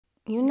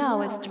You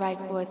know it's Strike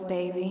Force,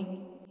 baby.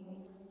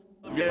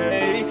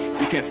 Yeah,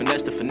 you can't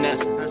finesse the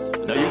finesse.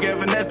 No, you can't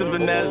finesse the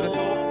finesse.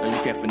 No,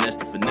 you can't finesse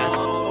the finesse.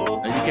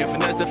 No, you can't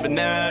finesse the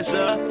finesse.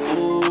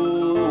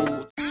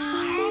 Ooh.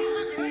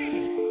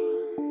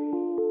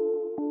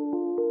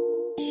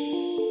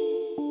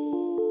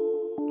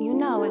 You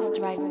know it's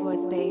Strike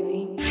Force,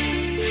 baby.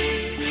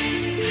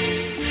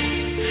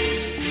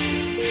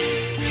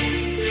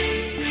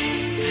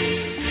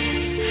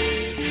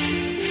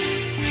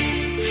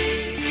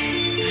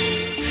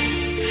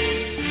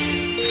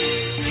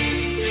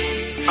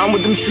 I'm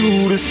with them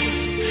shooters,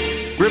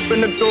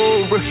 ripping the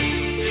Cobra.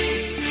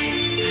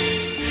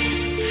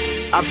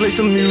 I play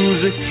some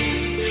music.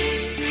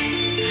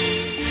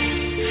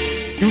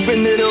 You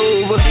bend it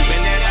over.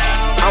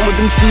 I'm with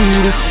them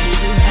shooters,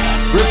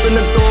 ripping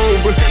the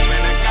Cobra.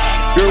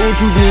 Girl, what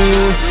you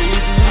doing?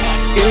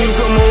 Can you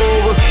come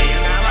over?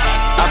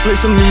 I play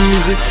some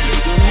music.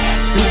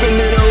 You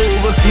bend it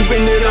over, you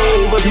bend it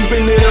over, you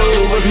bend it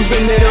over, you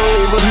bend it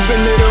over, you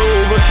bend it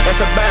over.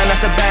 That's a band,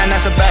 that's a band,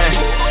 that's a band.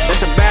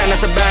 That's a band,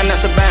 that's a band,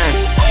 that's a band.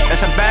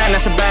 That's a band,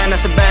 that's a band,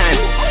 that's a band.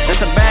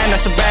 That's a band,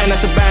 that's a band,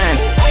 that's a band.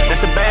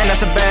 That's a band,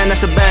 that's a band,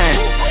 that's a band.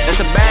 That's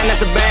a band,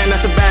 that's a band,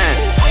 that's a band.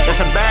 That's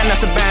a band,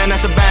 that's a band,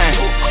 that's a band.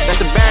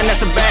 That's a band,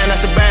 that's a band,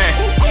 that's a band.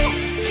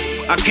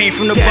 I came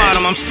from the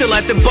bottom, I'm still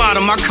at the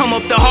bottom. I come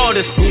up the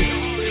hardest,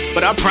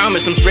 but I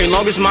promise I'm straight.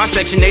 Long as my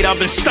Section 8, I've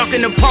been stuck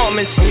in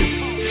apartments.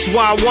 That's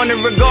why I want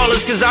it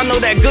regardless, cause I know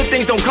that good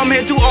things don't come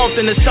here too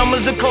often. The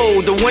summers are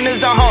cold, the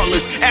winters are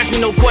heartless. Ask me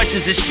no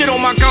questions, it's shit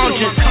on my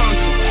conscience.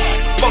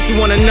 Fuck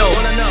you wanna know?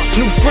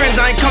 New friends,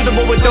 I ain't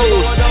comfortable with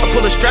those. I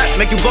pull a strap,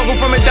 make you buckle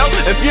from it though.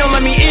 If you don't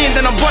let me in,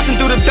 then I'm busting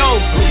through the door.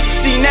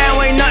 See,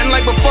 now ain't nothing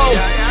like before.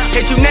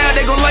 Hate you now,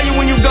 they gon' love you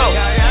when you go.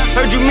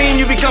 Heard you mean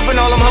you be cuffing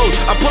all them hoes.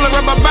 I pull her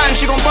up my band,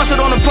 she gon' bust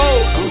it on the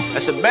pole.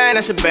 That's a band,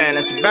 that's a band,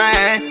 that's a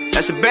band.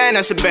 That's a band,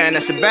 that's a band,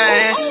 that's a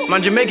band. My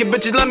Jamaican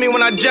bitches love me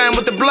when I jam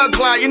with the blood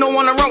clot. You don't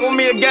wanna run with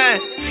me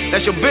again.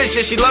 That's your bitch,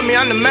 yeah, she love me,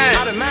 I'm the man.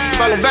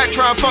 Follow back,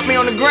 try and fuck me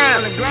on the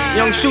ground.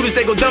 Young shooters,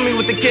 they gon' dumb me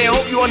with the can.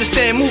 Hope you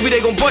understand, movie,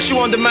 they gon' bust you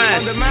on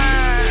demand.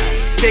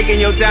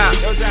 Taking your time,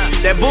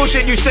 that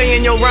bullshit you say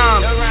in your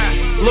rhymes.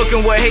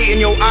 Looking with hate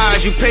in your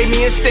eyes, you pay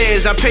me in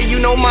stares, I pay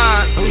you no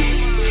mind.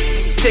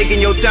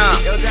 Taking your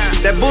time,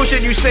 that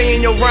bullshit you say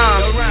in your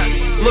rhymes.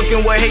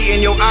 Looking with hate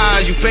in your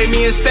eyes, you pay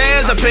me in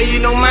stares, I pay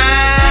you no mind.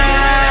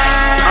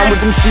 I'm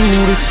with them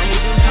shooters,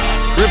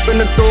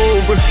 ripping the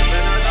Cobra.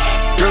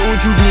 Girl,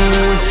 what you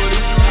doing?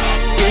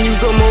 Can you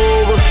come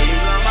over?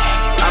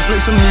 I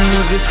play some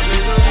music.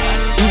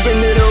 You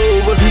bend it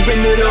over, you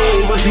bend it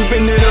over, you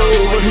bend it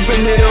over, you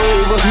bend it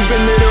over, you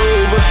bend it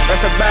over.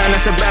 That's a band,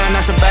 that's a band,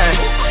 that's a band.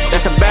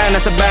 That's a band,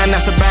 that's a band,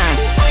 that's a band.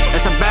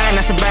 That's a band,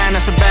 that's a band,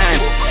 that's a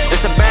band.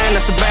 That's a band,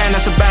 that's a band,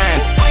 that's a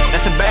band.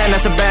 That's a band,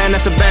 that's a band,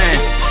 that's a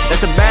band.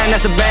 That's a band,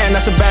 that's a band,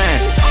 that's a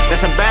band.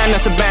 That's a band,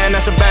 that's a band,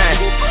 that's a band.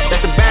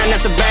 That's a band,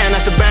 that's a band,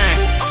 that's a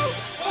band.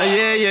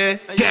 Yeah, yeah,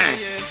 gang.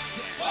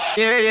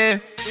 Yeah,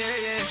 yeah,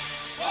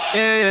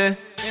 yeah, yeah.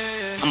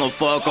 I'ma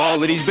fuck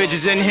all of these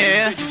bitches in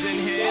here.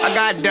 I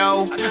got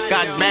dough,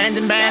 got bands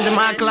and bands in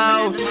my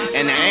clothes,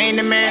 and I ain't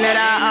the man that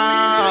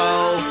I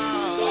owe.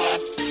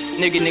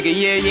 Nigga, nigga,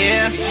 yeah,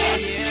 yeah.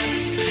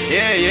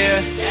 Yeah, yeah.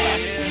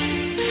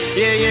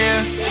 Yeah,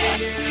 yeah.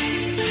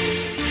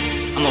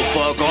 I'ma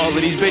fuck all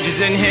of these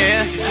bitches in here.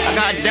 I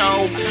got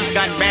dough,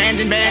 got bands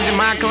and bands in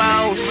my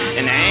clothes,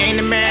 and I ain't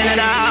the man that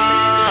I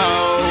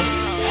owe.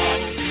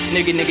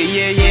 Nigga, nigga,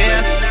 yeah,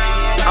 yeah.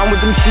 I'm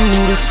with them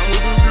shooters,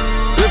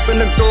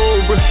 ripping the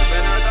Cobra.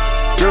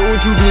 Girl,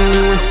 what you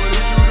doing?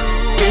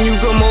 Can you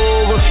come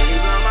over?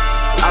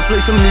 I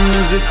play some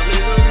music.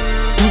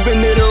 You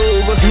bend it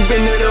over, you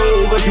bend it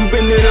over, you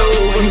bend it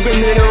over, you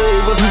bend it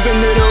over, you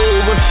bend it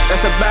over.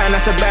 That's a band,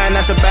 that's a band,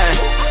 that's a band.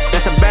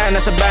 That's a band,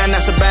 that's a band,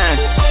 that's a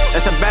band.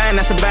 That's a band,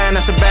 that's a band,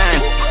 that's a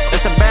band.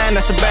 That's a band,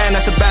 that's a band,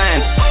 that's a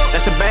band.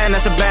 That's a band,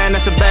 that's a band,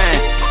 that's a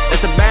band.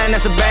 That's a band,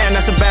 that's a band,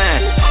 that's a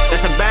band.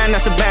 That's a band,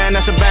 that's a band,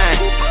 that's a band.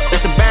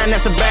 That's a band,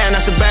 that's a band,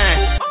 that's a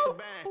band.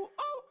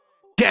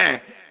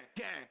 Gang.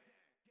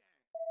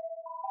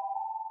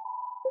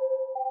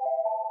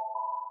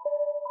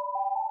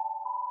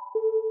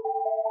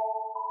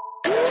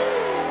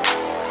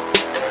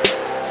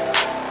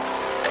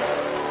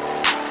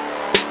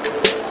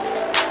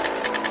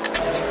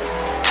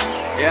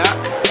 Yeah.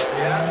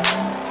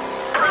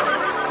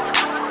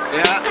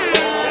 Yeah.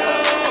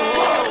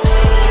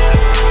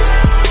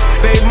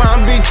 Babe, mom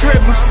be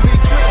trippin'.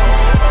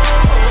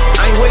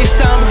 I ain't waste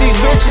time with these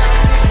bitches.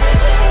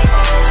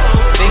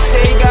 They say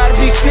you gotta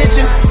be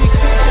snitching.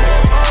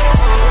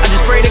 I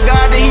just pray to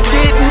God that he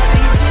didn't.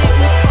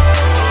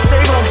 They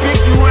gon'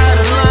 pick you out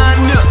and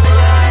line up.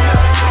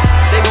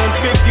 They gon'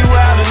 pick you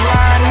out and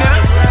line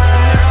up.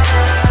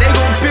 They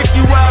gon' pick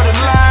you out and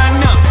line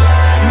up.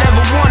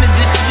 Never wanted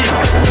this shit,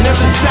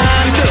 never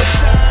signed up.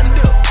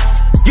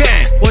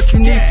 Gang, what you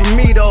need from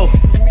me though?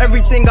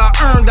 Everything I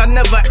earned, I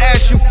never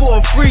asked you for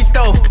a free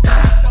throw.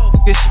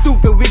 It's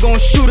stupid, we gon'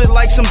 shoot it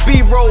like some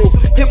B-roll.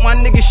 Hit my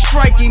nigga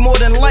Strikey, more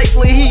than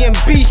likely he in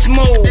beast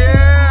mode.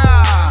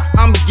 Yeah.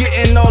 I'm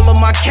getting all of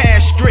my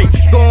cash straight.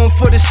 Going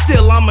for the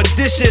steal, I'ma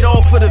dish it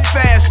all for the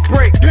fast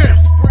break.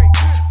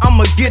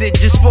 I'ma get it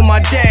just for my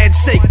dad's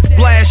sake.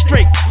 Blast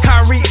straight,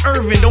 Kyrie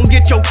Irving, don't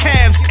get your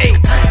calves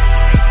ache.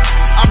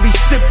 I be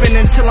sipping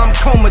until I'm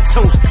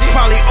comatose.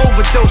 Probably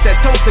overdose that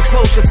toaster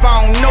close if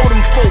I don't know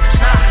them folks.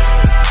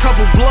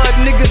 Couple blood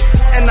niggas,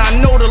 and I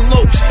know the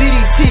lopes.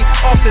 DDT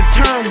off the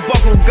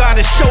turnbuckle,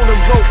 gotta show the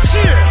ropes.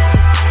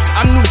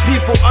 I knew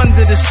people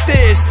under the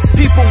stairs.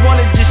 People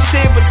wanna just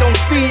stare but don't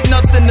feed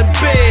nothing to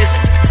bears.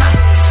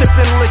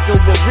 Sipping liquor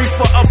with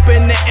reefer up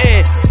in the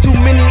air. Too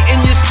many in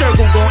your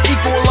circle gon'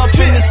 equal up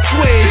in the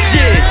squares.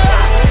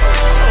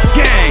 Yeah,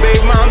 gang.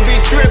 Baby mom be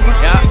trippin'.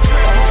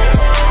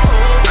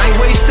 I ain't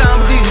waste time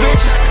with these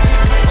bitches.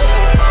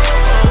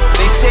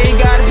 They say he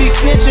gotta be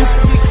snitching.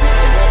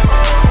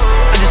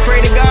 I just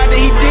pray to God that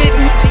he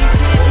didn't.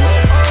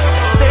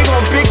 They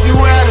gon' pick you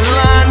out of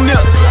line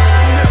up.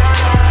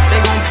 They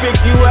gon' pick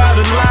you out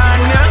of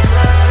line up.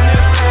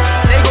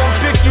 They gon'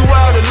 pick you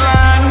out of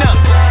line up.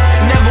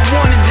 Never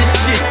wanted this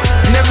shit,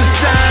 never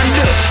signed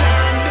up.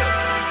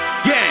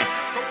 Yeah,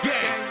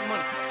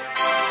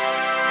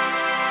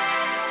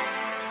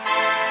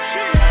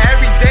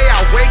 every day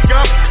I wake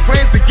up,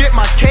 plans to get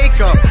my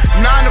cake up.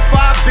 9 to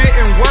 5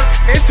 didn't work,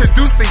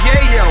 introduced the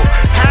yayo.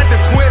 Had to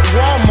quit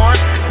Walmart,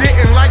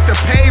 didn't like the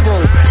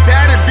payroll.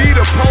 That'd be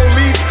the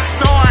police,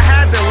 so I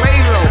had to lay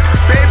low.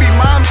 Baby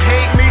moms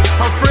hate me,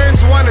 her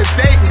friends wanna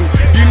date me.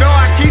 You know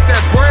I keep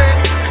that bread,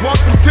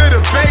 welcome to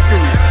the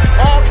bakery.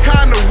 All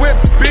kind of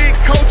whips, big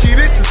coachy,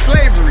 this is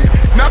slavery.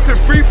 Nothing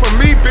free for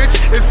me, bitch,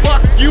 it's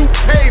fuck you,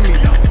 pay me.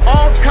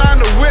 All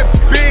kind of whips,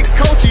 big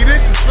coachy,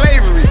 this is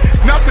slavery.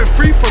 Nothing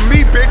free for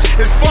me, bitch,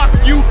 it's fuck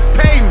you,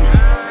 pay me.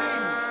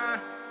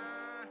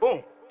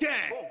 Boom.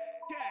 gang.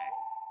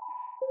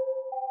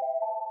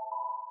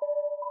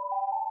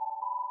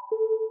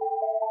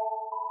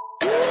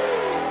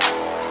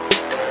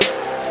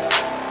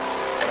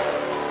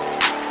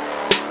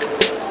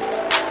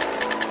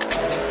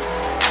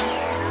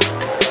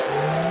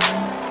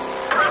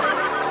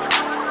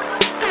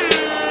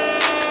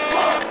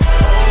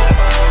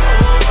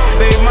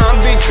 Baby mom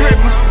be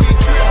trippin'.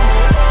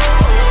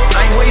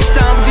 I ain't waste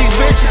time with these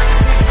bitches.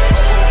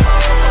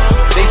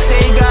 They say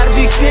he gotta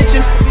be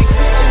snitching.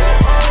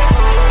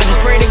 I just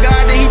pray to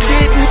God that he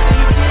didn't.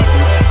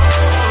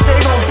 They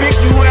gon' pick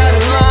you out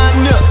of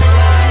line up.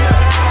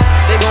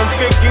 They gon'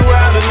 pick you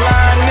out of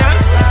line up.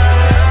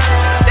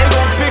 They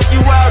gon' pick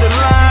you out of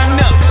line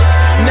up.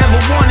 Never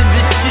wanted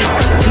this shit,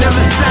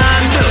 never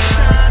signed up.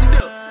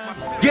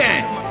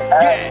 Gang,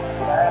 gang.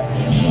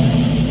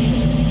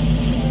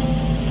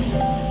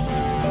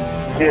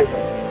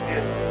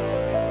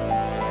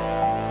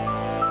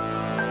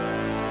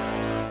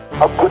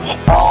 I put you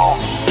on,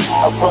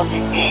 I brought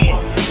you in.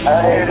 I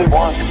had it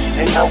once,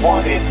 and I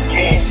want it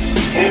again.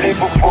 Did it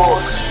before,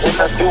 and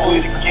I do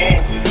it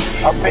again.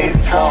 I made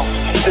it come,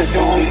 to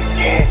do it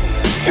again.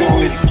 Do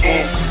it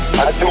again,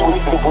 I do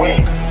it to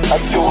win.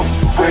 I do it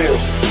for real,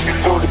 you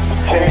do it for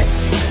 10.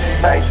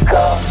 Nice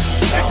car,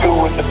 you do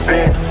it the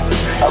best.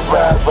 I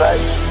ride right,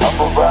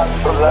 I'ma ride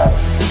for life.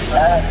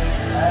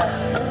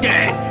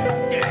 Gang.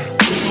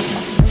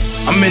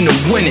 I'm in the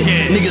winning.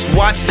 Niggas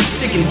watching,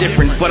 ticking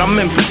different, but I'm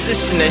in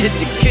position to hit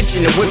the kitchen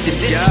and whip the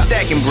dishes,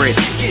 stacking bread,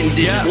 getting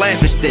digits,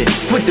 laugh instead,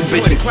 put the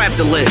bitch and clap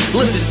the lid,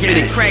 lift his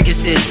fitted, crack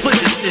his head, split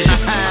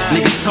decisions.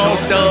 Niggas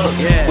talk up,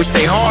 wish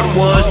they hard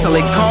was till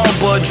they call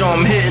budge on.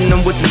 I'm hitting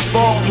them with the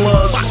spark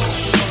plugs.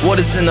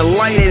 Waters in the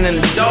light and in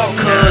the dark,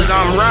 cuz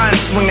I'm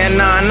riding, swing that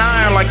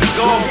 9-9 like a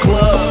golf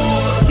club.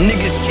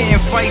 Niggas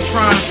can't fight,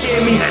 trying to scare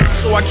me,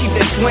 so I keep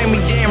that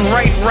swammy damn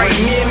right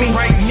near me.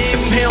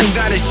 If he don't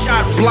got a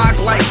shot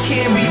blocked like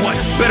Camby,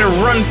 better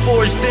run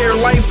for his dear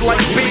life like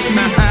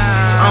Bambi.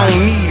 I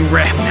don't need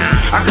rap,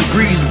 I could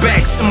breeze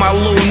back, send my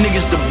little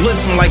niggas to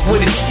blitz him like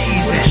where the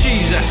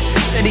cheese at.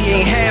 Said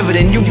he ain't have it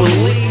and you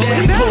believe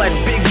that? Pull that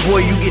big boy,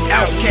 you get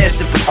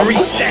outcasted for 3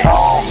 stacks.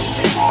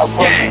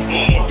 Gang.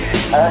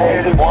 I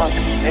had it once,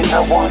 and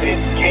I want it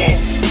again.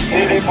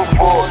 Did it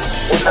before,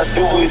 and I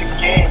do it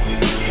again.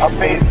 I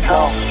made it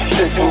come,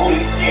 to do it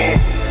again.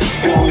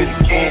 Do it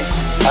again,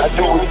 I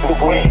do it to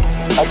win.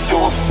 I do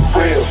it for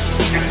real,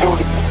 you do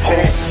it for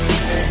 10.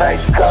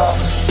 Nice car,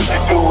 you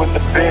do it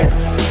the best.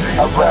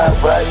 I ride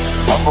right,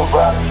 I'ma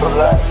ride for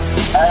life.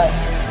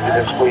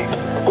 That's sweet,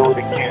 do it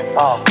again.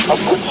 I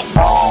put you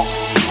on,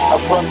 I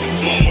brought you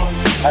in.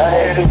 I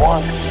had it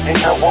once, and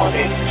I want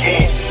it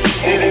again.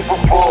 Did it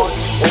before,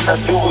 and I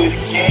do it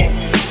again.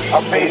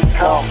 I made it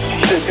come,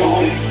 to do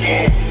it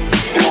again.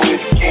 Do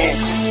it again,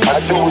 I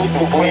do it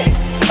to win.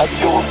 I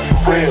do it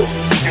for real,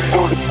 you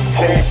do it for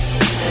 10.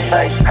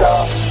 Nice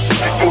car,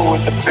 you do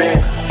it the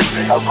best.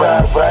 I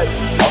ride right,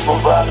 I'ma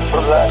ride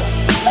for life.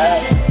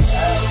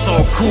 It's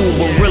all cool,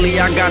 but really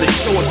I got a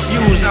short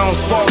fuse. I don't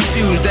spark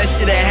fuse, that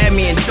shit that had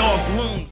me in dark rooms.